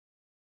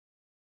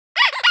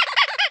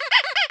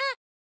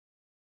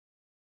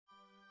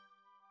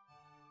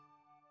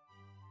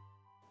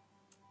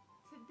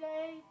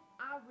today,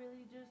 I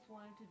really just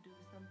wanted to do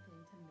something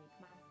to make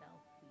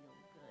myself feel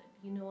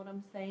good. You know what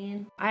I'm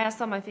saying? I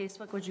asked on my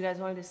Facebook what you guys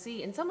wanted to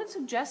see, and someone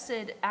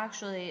suggested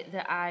actually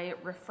that I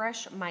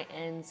refresh my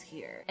ends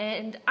here.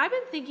 And I've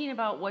been thinking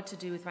about what to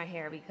do with my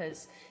hair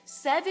because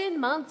 7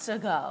 months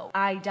ago,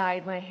 I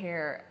dyed my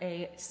hair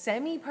a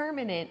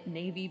semi-permanent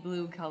navy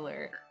blue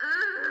color.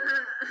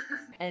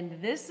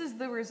 And this is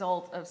the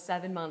result of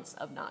 7 months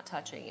of not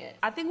touching it.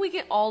 I think we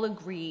can all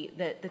agree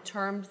that the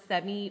term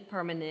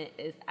semi-permanent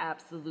is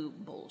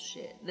absolute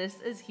bullshit.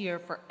 This is here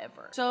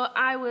forever. So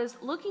I was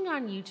looking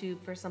on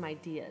YouTube for some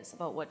ideas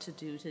about what to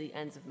do to the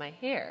ends of my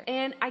hair.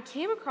 And I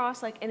came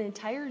across like an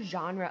entire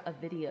genre of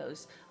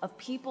videos of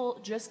people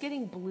just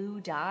getting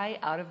blue dye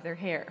out of their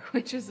hair,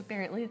 which is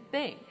apparently a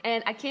thing.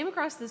 And I came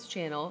across this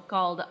channel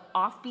called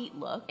Offbeat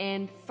Look,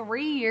 and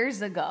 3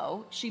 years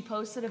ago, she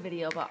posted a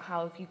video about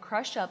how if you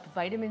crush up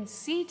vitamin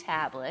C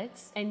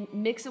tablets and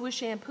mix it with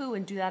shampoo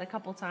and do that a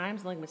couple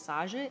times, like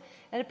massage it,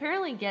 it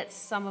apparently gets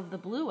some of the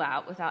blue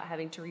out without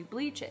having to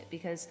re-bleach it,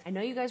 because I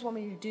know you guys want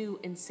me to do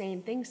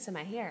insane things to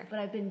my hair, but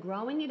I've been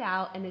growing it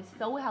out and it's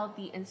so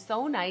healthy and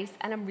so nice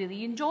and I'm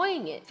really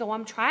enjoying it. So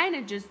I'm trying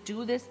to just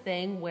do this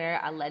thing where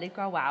I let it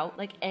grow out.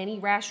 Like any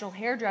rational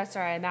hairdresser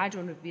I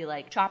imagine would be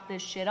like, chop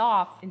this shit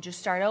off and just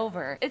start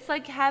over. It's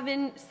like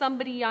having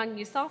somebody on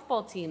your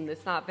softball team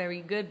that's not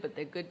very good, but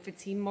they're good for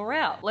team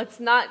morale. Let's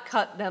not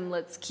cut them,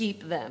 let's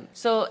keep them.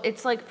 So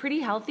it's like pretty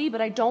healthy, but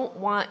I don't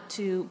want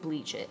to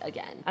bleach it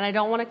again. And I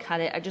don't want to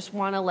cut it. I just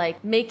want to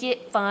like make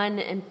it fun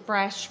and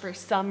fresh for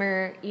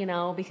summer, you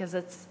know, because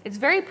it's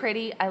very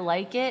pretty. I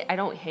like it. I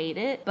don't hate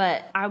it,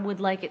 but I would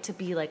like it to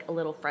be like a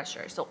little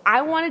fresher. So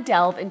I want to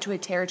delve into a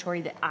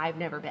territory that I've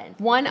never been.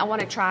 One, I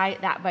want to try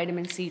that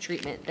vitamin C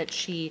treatment that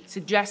she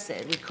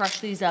suggested. We crush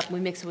these up, we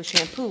mix it with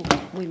shampoo,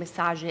 we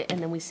massage it,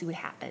 and then we see what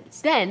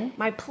happens. Then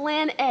my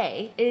plan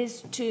A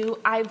is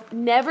I've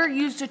never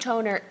used a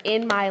toner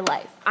in my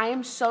life. I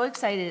am so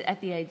excited at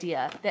the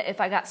idea that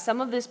if I got some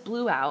of this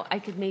blue out, I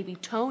could maybe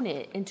tone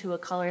it into a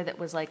color that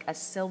was like a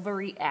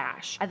silvery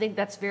ash. I think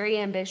that's very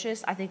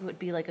ambitious. I think it would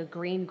be like a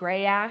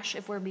green-gray ash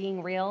if we're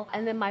being real.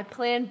 And then my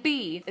plan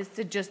B is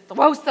to just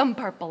throw some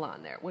purple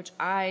on there, which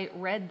I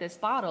read this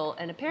bottle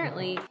and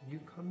apparently... You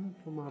coming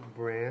from my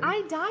brand?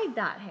 I dyed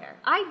that hair.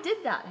 I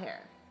did that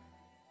hair.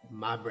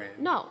 My brand?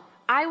 No.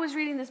 I was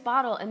reading this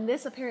bottle and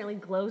this apparently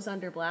glows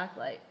under black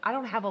light. I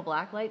don't have a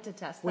black light to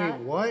test that.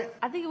 Wait, what?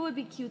 I think it would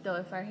be cute though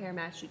if our hair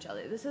matched each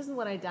other. This isn't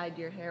what I dyed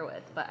your hair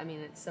with, but I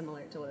mean, it's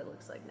similar to what it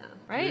looks like now,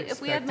 right? If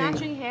we had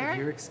matching hair. If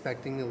you're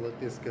expecting to look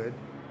this good,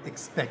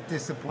 expect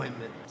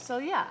disappointment. So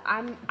yeah,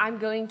 I'm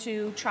going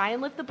to try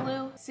and lift the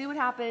blue, see what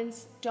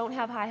happens. Don't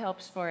have high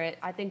hopes for it.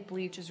 I think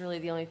bleach is really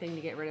the only thing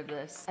to get rid of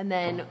this. And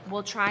then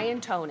we'll try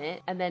and tone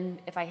it. And then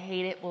if I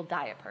hate it, we'll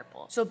dye it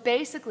purple. So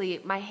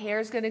basically, my hair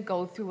is gonna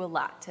go through a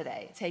lot today.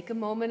 Take a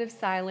moment of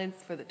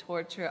silence for the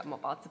torture I'm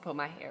about to put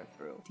my hair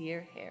through.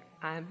 Dear hair,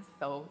 I'm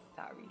so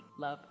sorry.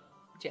 Love,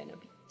 Jenna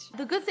Beach.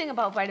 The good thing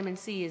about vitamin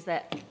C is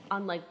that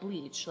unlike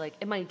bleach, like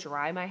it might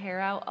dry my hair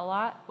out a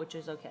lot, which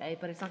is okay,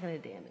 but it's not gonna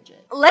damage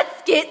it.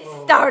 Let's get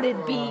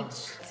started, Beach.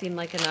 Seemed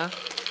like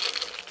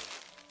enough.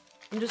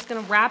 I'm just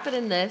gonna wrap it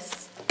in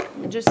this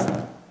and just,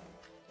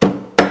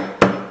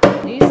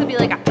 it needs to be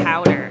like a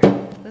powder.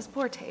 This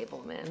poor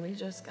table, man, we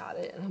just got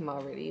it and I'm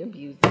already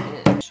abusing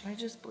it. Should I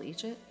just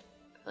bleach it?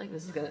 I feel like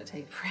this is gonna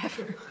take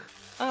forever.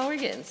 Oh, we're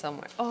getting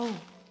somewhere. Oh,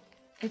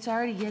 it's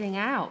already getting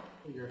out.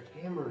 You're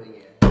hammering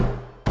it.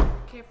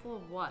 Careful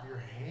of what? Your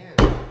hand.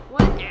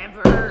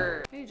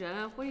 Whatever. Hey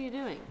Jenna, what are you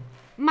doing?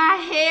 My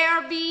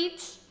hair,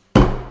 Beach.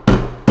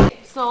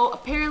 So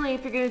apparently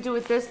if you're gonna do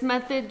it this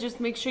method, just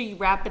make sure you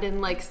wrap it in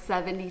like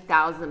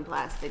 70,000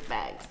 plastic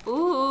bags.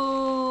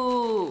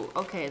 Ooh,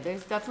 okay,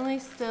 there's definitely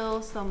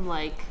still some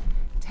like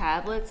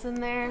tablets in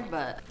there,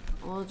 but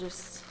we'll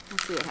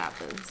see what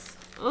happens.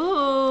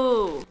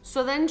 Ooh.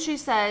 So then she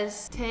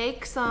says,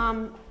 take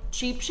some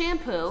cheap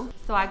shampoo.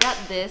 So I got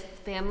this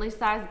family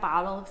size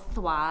bottle of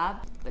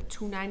Swab, the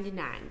 $2.99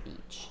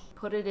 each.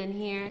 Put it in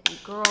here.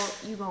 And girl,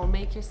 you gonna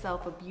make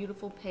yourself a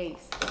beautiful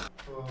paste.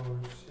 Oh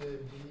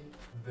shit, be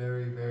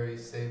very, very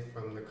safe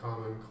from the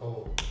common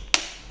cold.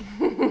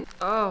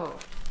 Oh.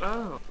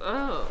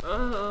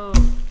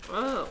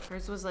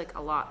 Hers was like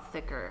a lot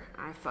thicker.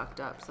 I fucked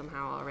up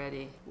somehow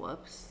already.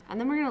 Whoops. And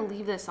then we're gonna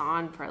leave this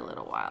on for a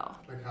little while.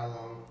 Like how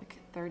long? Like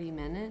 30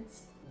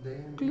 minutes.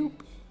 Damn. Gloop.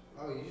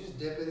 Oh, you just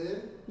dip it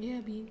in?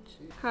 Yeah, Beach.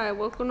 Hi,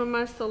 welcome to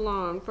my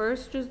salon.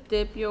 First, just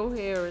dip your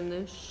hair in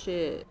this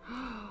shit.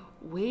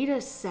 Wait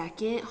a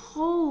second.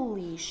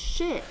 Holy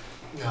shit.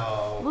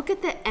 No. Look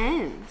at the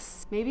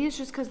ends. Maybe it's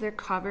just because they're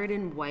covered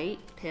in white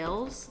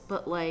pills,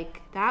 but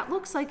like that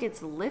looks like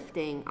it's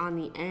lifting on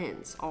the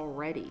ends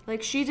already.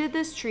 Like she did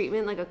this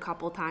treatment like a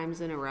couple times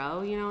in a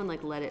row, you know, and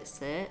like let it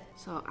sit.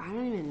 So I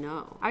don't even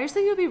know. I just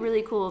think it would be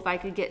really cool if I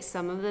could get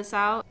some of this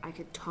out. I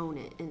could tone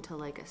it into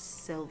like a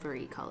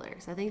silvery color.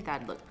 So I think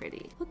that'd look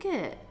pretty. Look at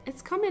it.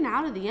 It's coming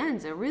out of the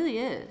ends. It really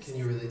is. Can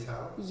you really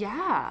tell?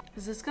 Yeah.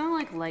 Is this gonna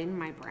like lighten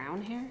my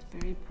brown hair?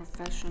 Very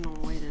professional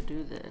way to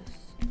do this.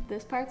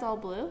 This part's all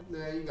blue?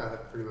 Nah, you got it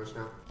pretty much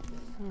now.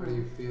 How do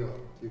you feel?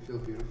 Do you feel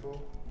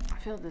beautiful? I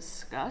feel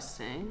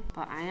disgusting,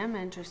 but I am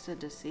interested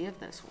to see if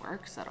this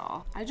works at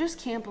all. I just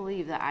can't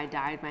believe that I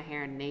dyed my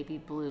hair navy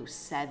blue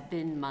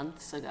 7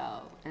 months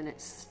ago and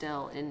it's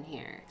still in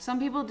here. Some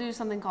people do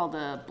something called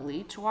a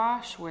bleach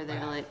wash where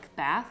they're like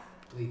bath.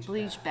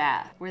 Bleach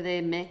bath, where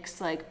they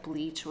mix like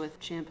bleach with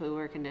shampoo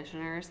or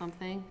conditioner or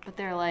something. But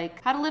they're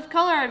like, how to lift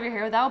color out of your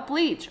hair without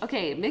bleach.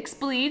 Okay, mix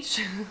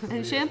bleach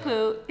and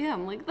shampoo. Yeah,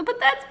 I'm like, but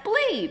that's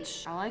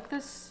bleach. I like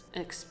this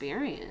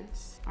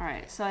experience. All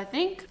right, so I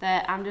think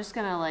that I'm just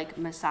gonna like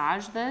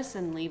massage this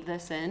and leave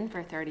this in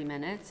for 30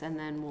 minutes and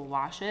then we'll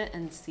wash it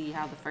and see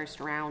how the first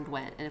round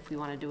went and if we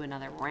wanna do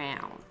another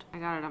round. I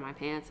got it on my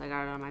pants, I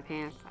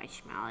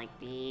smell like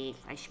beef,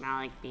 I smell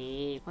like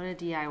beef. What a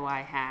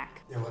DIY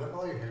hack. Yeah, what if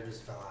all your hair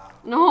just fell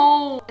out?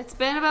 No, it's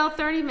been about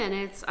 30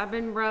 minutes. I've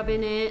been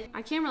rubbing it.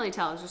 I can't really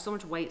tell, there's just so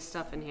much white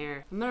stuff in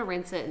here. I'm gonna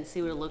rinse it and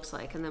see what it looks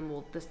like and then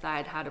we'll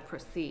decide how to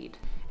proceed.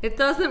 It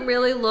doesn't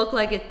really look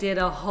like it did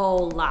a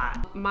whole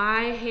lot.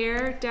 My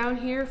hair down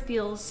here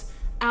feels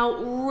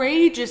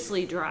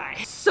outrageously dry.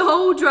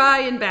 So dry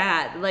and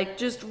bad, like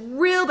just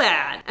real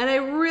bad. And I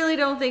really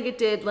don't think it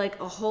did like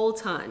a whole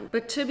ton.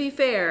 But to be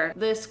fair,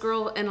 this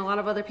girl and a lot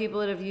of other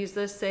people that have used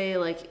this say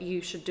like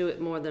you should do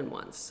it more than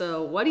once.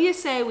 So what do you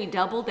say we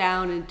double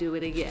down and do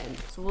it again?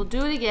 So we'll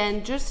do it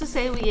again just to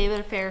say we gave it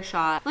a fair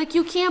shot. Like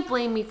you can't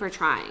blame me for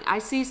trying. I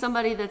see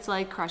somebody that's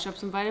like crush up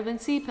some vitamin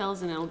C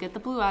pills and it'll get the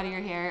blue out of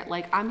your hair.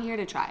 Like I'm here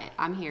to try it.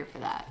 I'm here for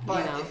that. But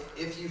you know?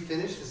 if you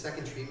finish the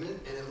second treatment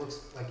and it looks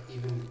like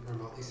even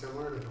remotely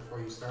similar to before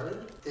you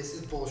started, this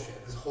is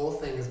bullshit. This whole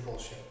thing is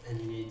bullshit, and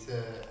you need to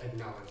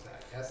acknowledge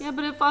that, yes? Yeah,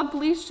 but if I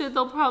bleached it,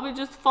 they'll probably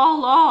just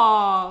fall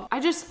off. I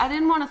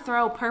didn't want to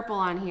throw purple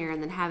on here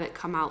and then have it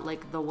come out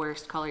like the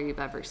worst color you've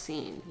ever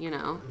seen, you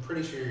know? I'm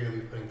pretty sure you're gonna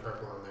be putting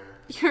purple on there.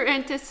 You're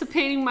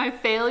anticipating my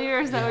failure?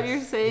 Is that what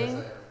you're saying?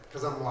 Yes, I am.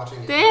 Because I'm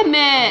watching it. Damn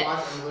it!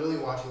 I'm literally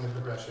watching the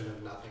progression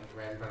of nothing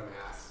right in front of my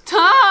eyes.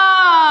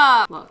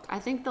 Stop! Look, I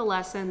think the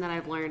lesson that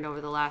I've learned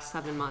over the last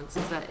 7 months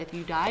is that if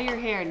you dye your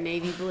hair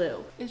navy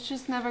blue, it's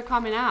just never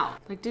coming out.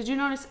 Like, did you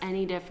notice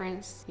any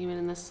difference, even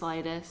in the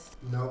slightest?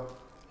 Nope.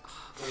 Oh,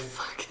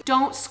 fuck.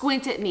 Don't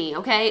squint at me,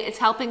 okay? It's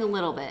helping a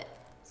little bit.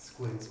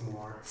 Squints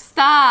more.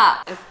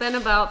 Stop! It's been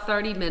about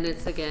 30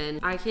 minutes again.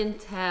 I can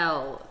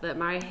tell that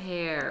my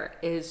hair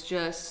is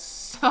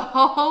just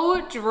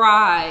so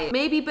dry.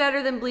 Maybe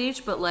better than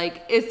bleach, but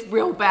like, it's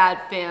real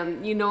bad,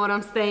 fam. You know what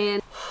I'm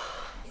saying?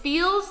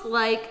 Feels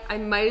like I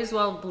might as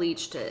well have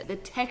bleached it. The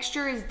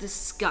texture is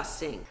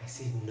disgusting. I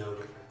see no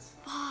difference.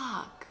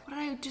 Fuck. What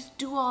did I just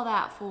do all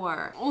that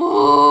for?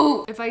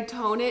 Oh! If I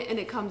tone it and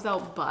it comes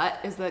out butt,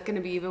 is that gonna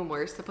be even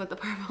worse to put the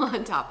purple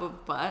on top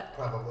of butt?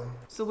 Probably.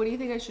 So what do you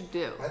think I should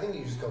do? I think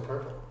you just go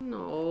purple.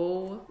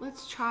 No.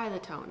 Let's try the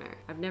toner.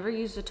 I've never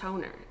used a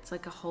toner. It's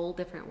like a whole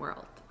different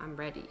world. I'm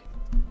ready.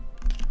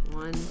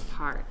 One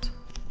part.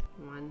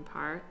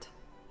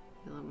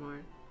 A little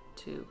more.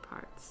 2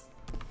 parts.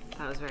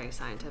 That was very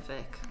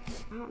scientific.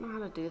 I don't know how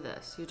to do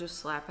this. You just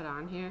slap it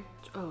on here.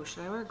 Oh,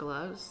 should I wear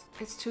gloves?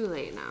 It's too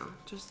late now.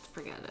 Just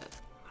forget it.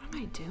 What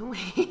am I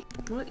doing?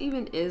 What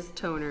even is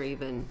toner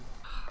even?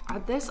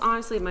 This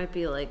honestly might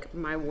be like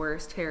my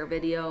worst hair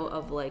video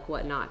of like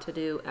what not to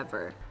do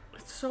ever.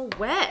 It's so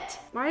wet.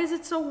 Why is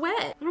it so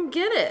wet? I don't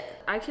get it.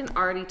 I can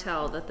already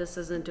tell that this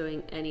isn't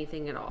doing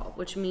anything at all,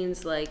 which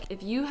means like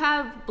if you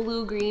have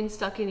blue-green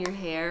stuck in your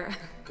hair,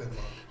 good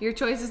luck. Your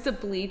choice is to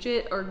bleach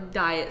it or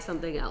dye it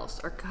something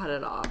else or cut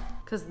it off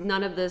because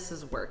none of this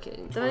is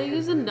working. Did I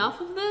use enough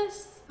of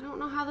this? I don't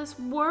know how this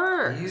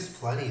works. You used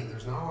plenty.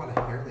 There's not a lot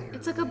of hair there.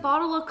 It's like a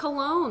bottle of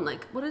cologne.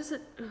 Like, what is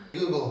it?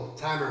 Google,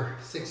 timer,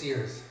 6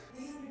 years.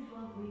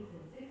 312 weeks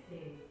and 6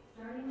 days,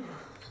 starting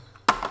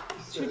now.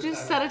 Should we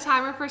just set a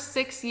timer for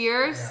 6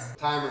 years? Yeah.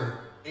 Timer,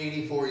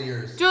 84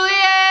 years.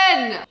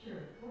 Julien! Sure,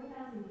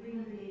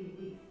 4,380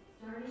 weeks,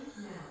 starting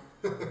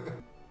now.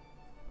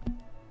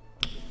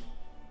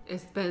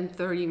 It's been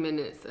 30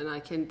 minutes and I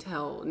can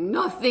tell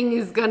nothing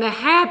is gonna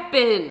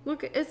happen.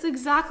 Look, it's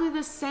exactly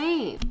the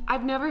same.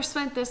 I've never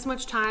spent this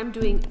much time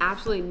doing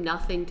absolutely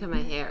nothing to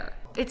my hair.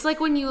 It's like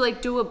when you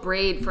like do a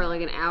braid for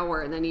like an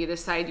hour and then you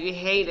decide you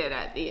hate it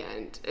at the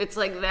end. It's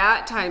like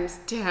that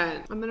times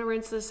 10. I'm gonna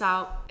rinse this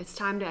out. It's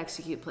time to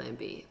execute plan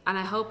B. And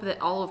I hope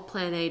that all of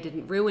plan A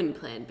didn't ruin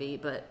plan B,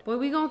 but boy,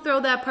 we gonna throw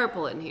that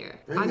purple in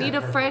here. I need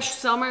a fresh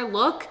summer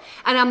look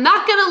and I'm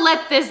not gonna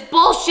let this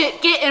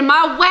bullshit get in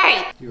my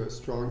way. You're a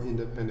strong,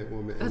 independent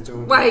woman. That's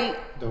and right.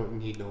 Don't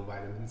need no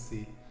vitamin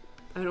C.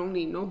 I don't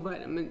need no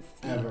vitamin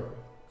C. Ever.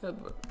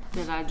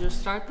 Did I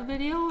just start the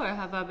video or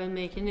have I been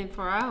making it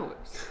for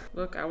hours?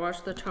 Look, I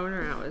washed the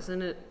toner out.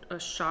 Isn't it a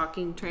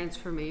shocking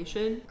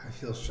transformation? I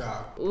feel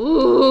shocked.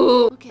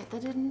 Ooh! Look at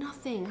that, did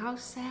nothing. How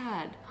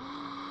sad.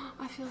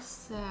 I feel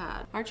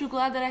sad. Aren't you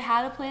glad that I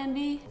had a plan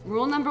B?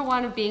 Rule number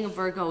 1 of being a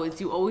Virgo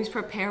is you always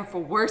prepare for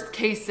worst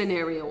case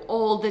scenario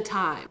all the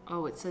time.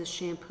 Oh, it says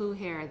shampoo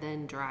hair,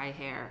 then dry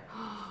hair.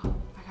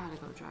 I gotta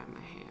go dry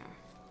my hair.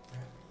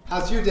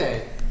 How's your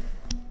day?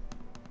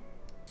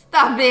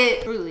 Stop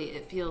it. Truly,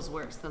 it feels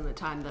worse than the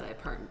time that I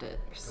permed it.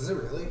 Does it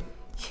really?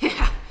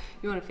 Yeah.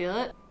 You want to feel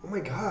it? Oh my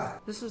god.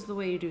 This is the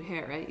way you do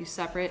hair, right? You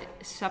separate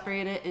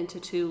it into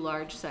 2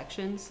 large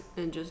sections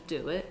and just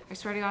do it. I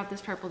swear to God, if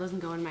this purple doesn't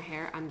go in my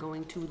hair, I'm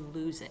going to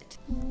lose it.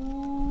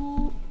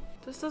 Ooh.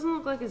 This doesn't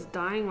look like it's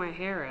dyeing my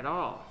hair at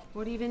all.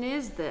 What even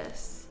is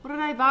this? What did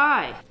I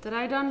buy? Did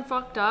I done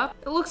fucked up?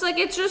 It looks like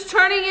it's just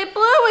turning it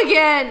blue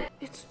again.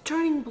 It's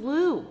turning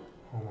blue.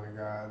 Oh my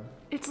god.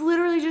 It's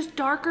literally just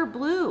darker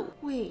blue.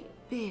 Wait,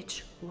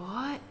 bitch,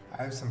 what?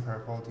 I have some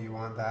purple. Do you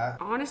want that?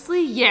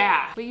 Honestly,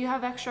 yeah. But you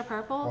have extra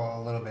purple?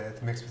 Well, a little bit.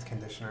 It's mixed with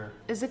conditioner.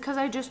 Is it because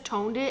I just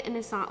toned it and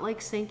it's not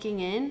like sinking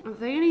in? Are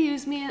they gonna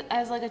use me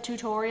as like a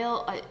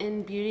tutorial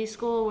in beauty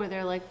school where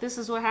they're like, this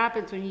is what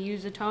happens when you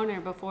use a toner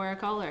before a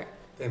color?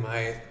 They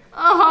might.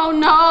 Oh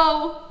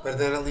no! But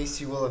then at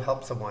least you will have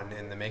helped someone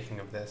in the making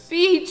of this.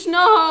 Beach,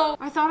 no!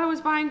 I thought I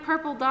was buying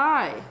purple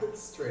dye.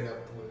 It's straight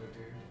up blue,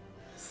 dude.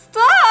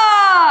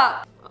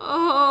 Stop!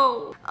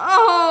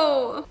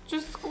 Oh,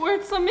 just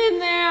squirt some in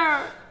there.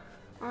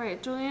 All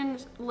right, Julian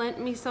lent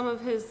me some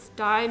of his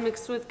dye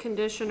mixed with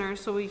conditioner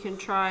so we can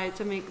try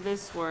to make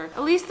this work.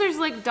 At least there's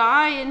like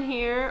dye in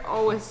here.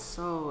 Oh, it's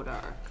so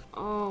dark.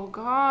 Oh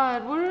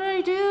God, what did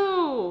I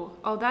do?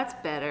 Oh, that's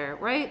better,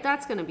 right?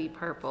 That's gonna be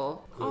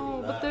purple.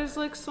 Oh, but there's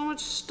like so much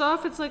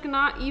stuff, it's like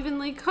not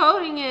evenly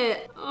coating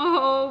it.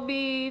 Oh,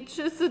 Beach,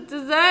 it's a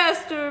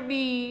disaster,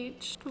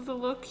 Beach. Does it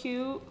look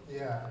cute?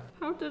 Yeah.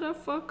 How did I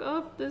fuck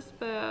up this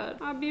bad?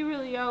 I'd be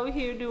really out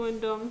here doing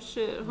dumb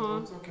shit, huh? No,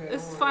 it's okay.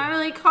 It's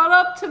finally caught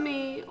up to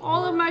me.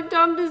 All of my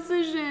dumb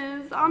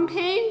decisions. I'm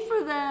paying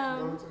for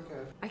them. No, it's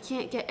okay. I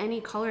can't get any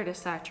color to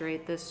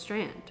saturate this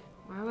strand.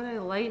 Why would I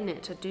lighten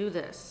it to do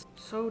this?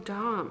 So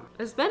dumb.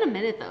 It's been a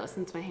minute though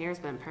since my hair's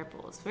been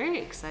purple. It's very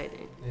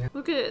exciting. Yeah.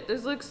 Look at it.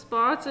 There's like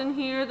spots in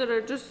here that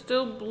are just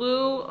still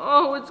blue.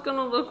 Oh, it's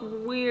gonna look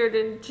weird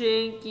and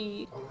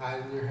janky. Don't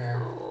hide in your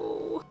hair.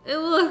 Oh, it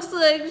looks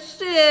like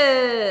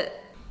shit.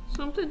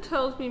 Something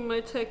tells me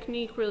my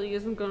technique really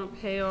isn't gonna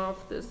pay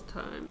off this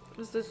time.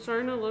 Is this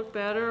starting to look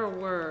better or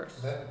worse?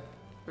 Better.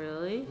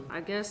 Really?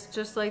 I guess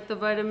just like the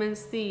vitamin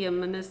C, I'm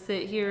gonna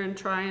sit here and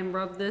try and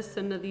rub this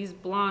into these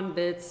blonde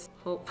bits.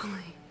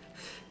 Hopefully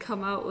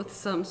come out with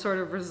some sort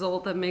of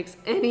result that makes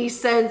any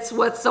sense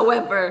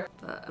whatsoever.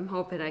 But I'm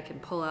hoping I can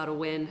pull out a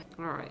win.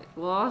 All right,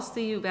 well, I'll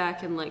see you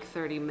back in like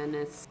 30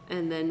 minutes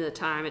and then the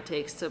time it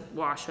takes to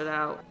wash it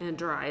out and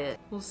dry it.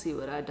 We'll see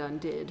what I done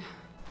did.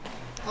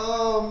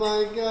 Oh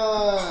my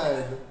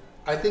God.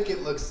 I think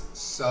it looks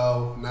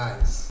so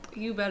nice.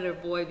 You better,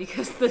 boy,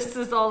 because this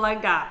is all I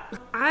got.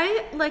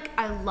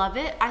 I love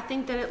it. I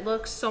think that it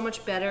looks so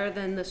much better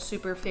than the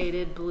super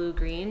faded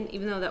blue-green,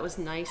 even though that was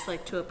nice,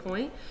 like, to a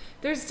point.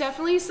 There's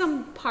definitely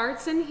some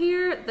parts in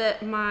here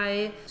that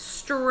my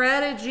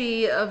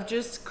strategy of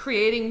just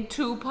creating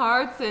 2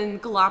 parts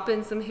and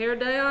glopping some hair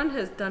dye on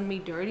has done me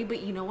dirty,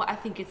 but you know what? I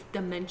think it's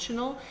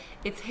dimensional.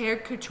 It's hair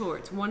couture.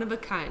 It's one of a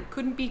kind.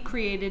 Couldn't be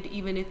created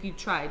even if you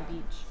tried,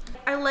 Beach.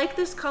 I like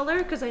this color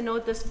because I know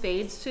what this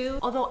fades to.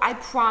 Although I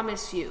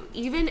promise you,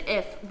 even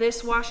if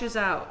this washes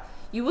out,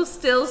 you will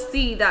still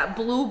see that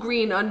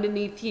blue-green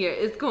underneath here.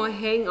 It's gonna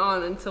hang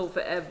on until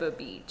forever,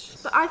 Beach.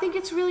 But I think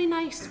it's really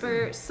nice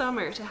for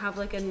summer to have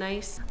like a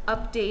nice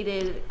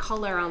updated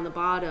color on the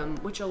bottom,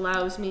 which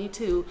allows me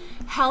to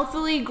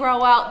healthily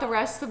grow out the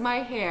rest of my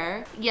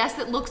hair. Yes,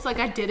 it looks like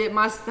I did it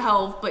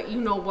myself, but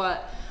you know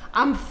what?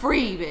 I'm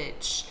free,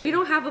 bitch. We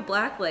don't have a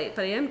black light,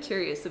 but I am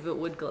curious if it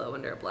would glow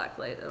under a black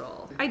light at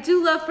all. I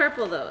do love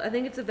purple though. I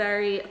think it's a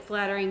very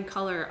flattering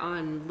color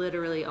on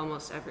literally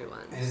almost everyone.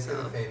 And it's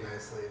gonna fade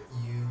nicely.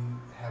 You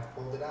have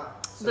pulled it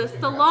out. So the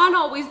salon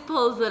always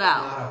pulls it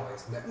out. Not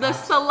always. The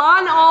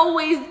salon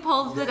always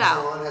pulls it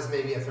out. The salon has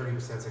maybe a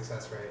 30%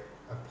 success rate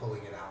of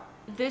pulling it out.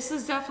 This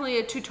is definitely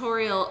a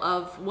tutorial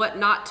of what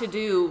not to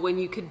do when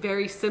you could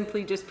very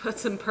simply just put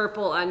some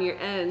purple on your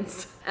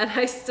ends. And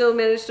I still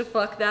managed to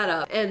fuck that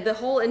up. And the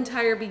whole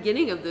entire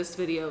beginning of this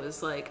video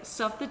is like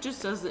stuff that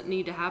just doesn't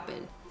need to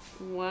happen.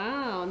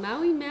 Wow,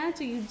 now we match.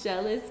 Are you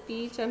jealous,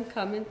 Beach? I'm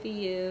coming for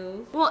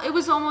you. Well, it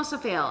was almost a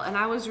fail and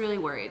I was really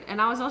worried.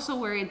 And I was also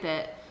worried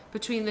that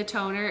between the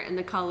toner and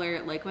the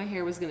color, like my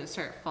hair was gonna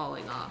start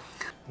falling off.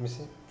 Let me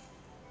see.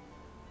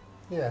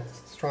 Yeah,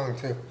 it's strong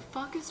too.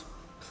 Fuck is.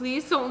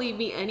 Please don't leave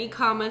me any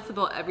comments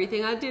about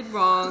everything I did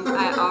wrong.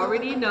 I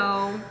already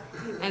know,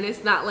 and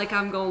it's not like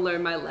I'm gonna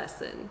learn my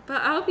lesson.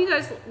 But I hope you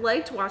guys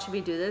liked watching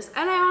me do this,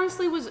 and I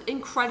honestly was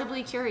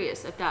incredibly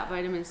curious if that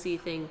vitamin C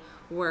thing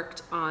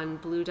worked on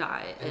blue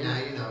dye. And now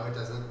you know it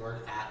doesn't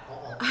work at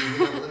all,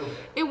 even a little bit.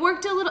 It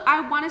worked a little.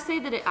 I want to say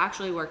that it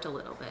actually worked a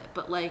little bit,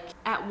 but like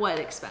at what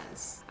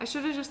expense? I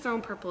should have just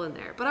thrown purple in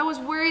there, but I was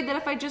worried that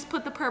if I just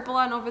put the purple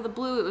on over the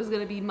blue, it was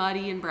gonna be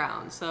muddy and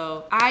brown.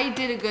 So I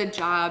did a good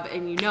job,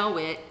 and you know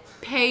it.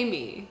 Pay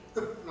me.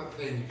 I'm not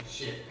paying you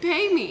shit.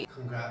 Pay me.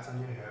 Congrats on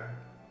your hair.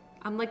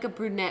 I'm like a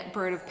brunette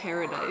bird of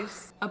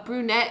paradise. A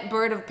brunette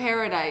bird of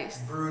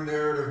paradise.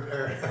 Brunette of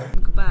paradise.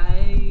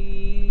 Goodbye.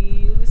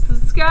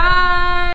 Subscribe.